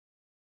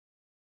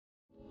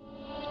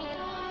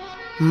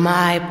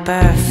My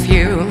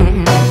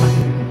perfume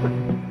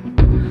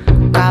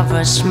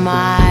covers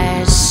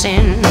my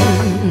sins.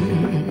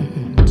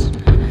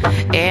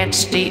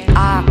 It's the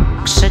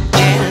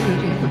oxygen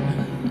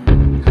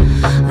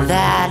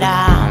that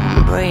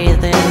I'm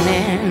breathing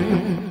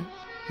in.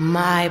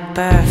 My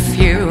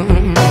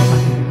perfume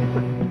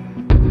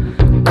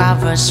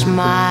covers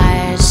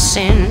my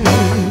sins.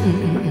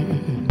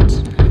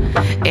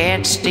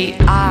 It's the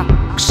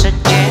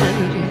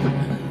oxygen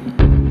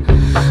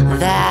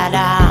that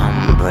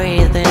I'm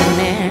breathing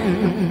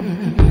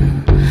in.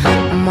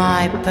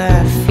 My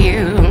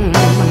perfume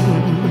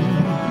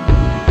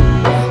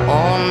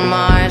on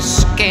my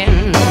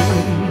skin,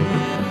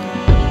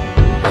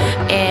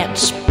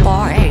 it's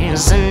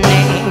poisoning,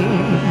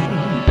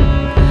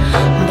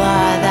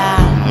 but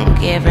I'm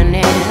giving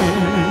in.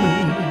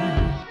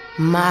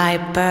 My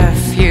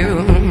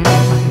perfume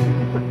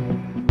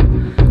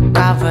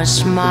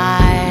covers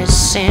my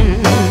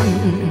sins.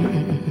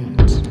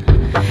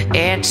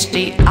 It's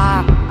the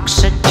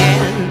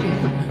oxygen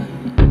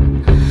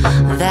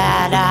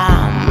that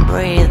I'm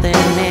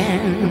breathing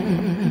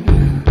in.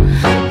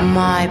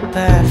 My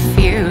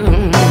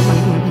perfume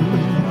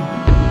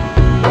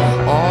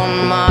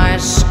on my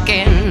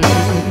skin,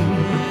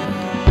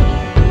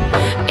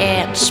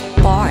 it's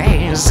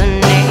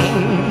poisoning,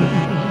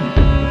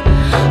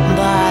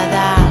 but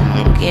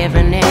I'm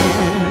giving in.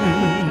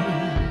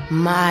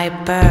 My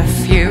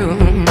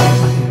perfume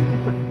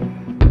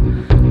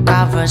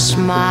covers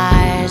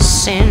my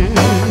sins.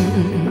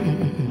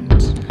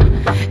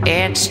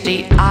 It's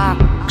the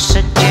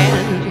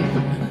oxygen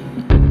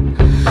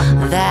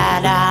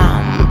that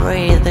I'm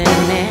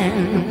breathing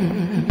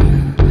in.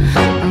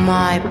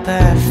 My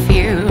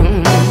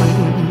perfume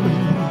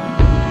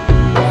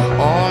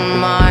on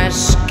my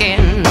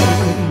skin,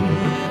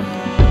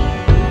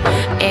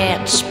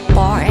 it's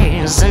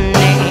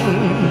poisoning,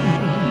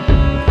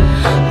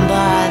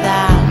 but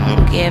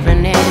I'm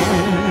giving in.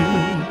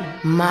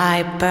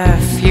 My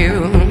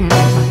perfume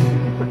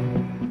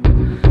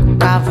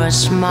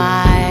covers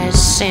my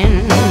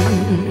sins.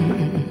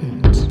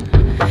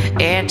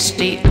 It's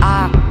the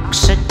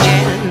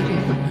oxygen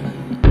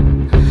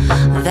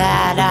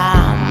that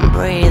I'm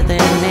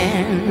breathing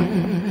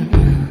in.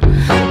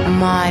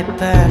 My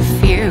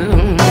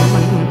perfume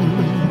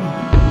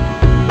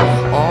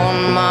on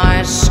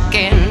my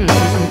skin,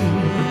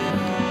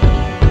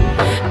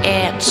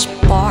 it's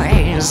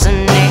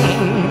poisoning,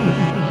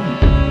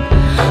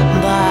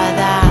 but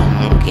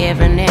I'm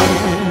giving in.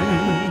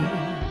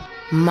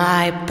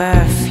 My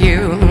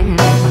perfume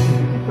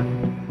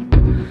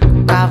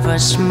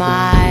covers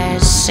my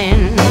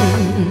sins.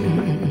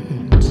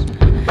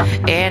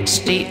 It's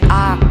the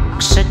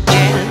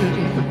oxygen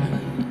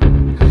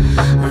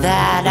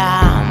that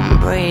I'm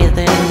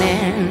breathing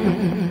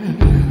in.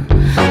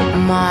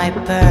 My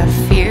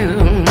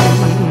perfume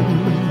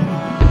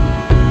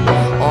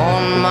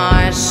on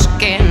my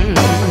skin,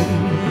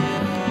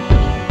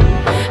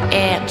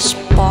 it's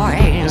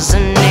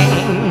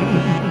poisoning,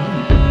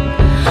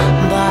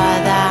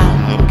 but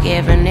I'm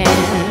giving in.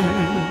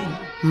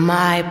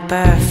 My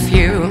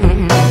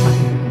perfume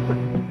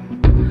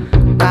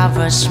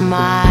covers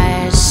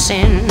my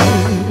sins.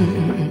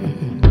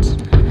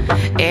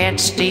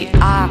 It's the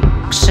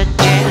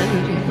oxygen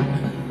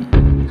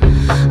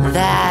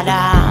that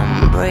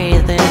I'm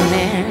breathing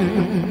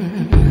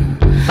in.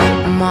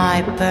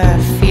 My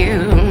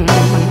perfume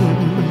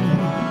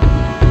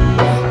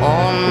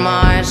on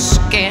my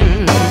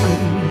skin,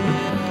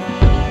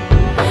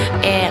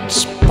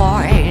 it's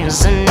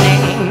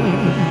poisoning,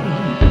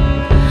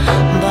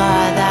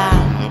 but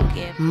I'm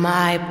giving.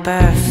 My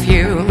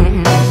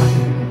perfume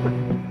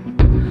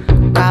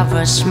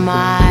covers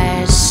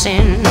my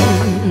sins.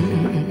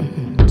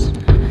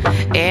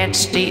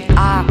 It's the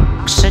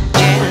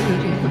oxygen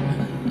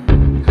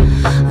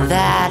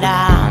that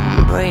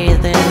I'm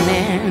breathing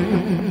in.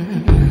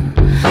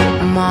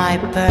 My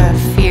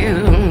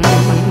perfume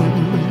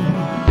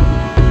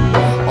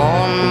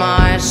on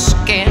my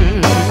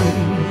skin,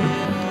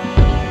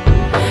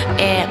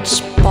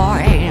 it's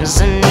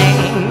poisoning,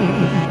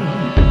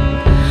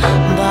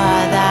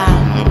 but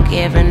I'm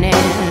giving in.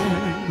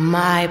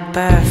 My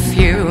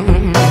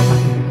perfume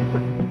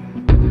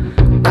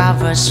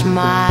covers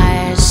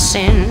my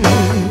sins.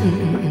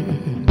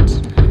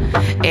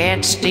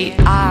 It's the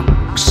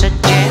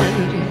oxygen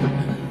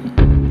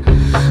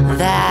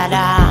that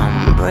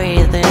I'm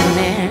breathing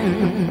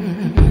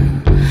in.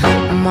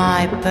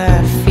 My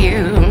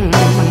perfume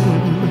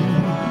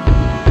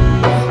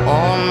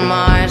on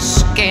my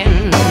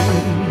skin,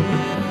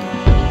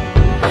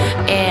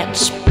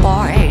 it's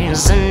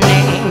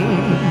poisoning,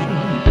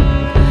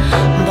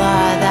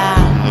 but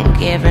I'm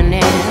giving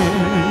in.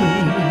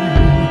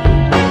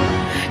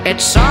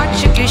 It's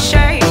such a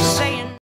cliche